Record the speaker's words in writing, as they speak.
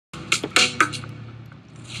I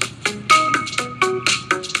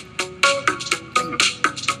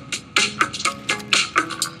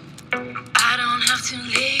don't have to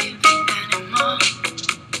leave anymore.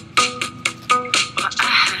 What I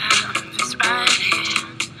have is right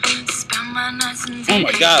here. Spend my nights and days. Oh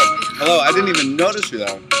my God. Hello, I didn't even notice you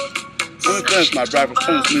though. Let me finish my breakfast.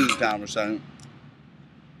 Turn this music down for a second.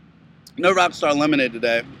 No Rockstar Lemonade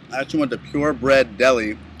today. I actually went to Pure Bread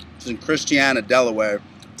Deli, which is in Christiana, Delaware.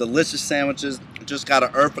 Delicious sandwiches. Just got an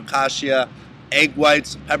earth focaccia, egg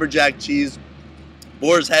whites, pepper jack cheese,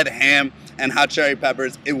 boar's head ham, and hot cherry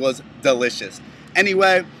peppers. It was delicious.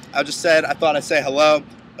 Anyway, I just said I thought I'd say hello.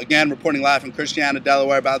 Again, reporting live from Christiana,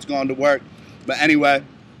 Delaware, about to go on to work. But anyway,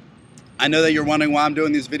 I know that you're wondering why I'm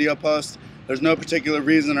doing these video posts. There's no particular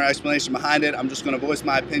reason or explanation behind it. I'm just going to voice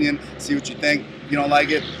my opinion, see what you think. If you don't like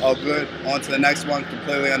it, all good. On to the next one,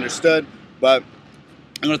 completely understood. But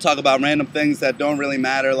I'm going to talk about random things that don't really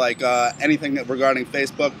matter, like anything regarding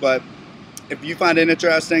Facebook. But if you find it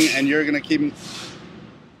interesting and you're going to keep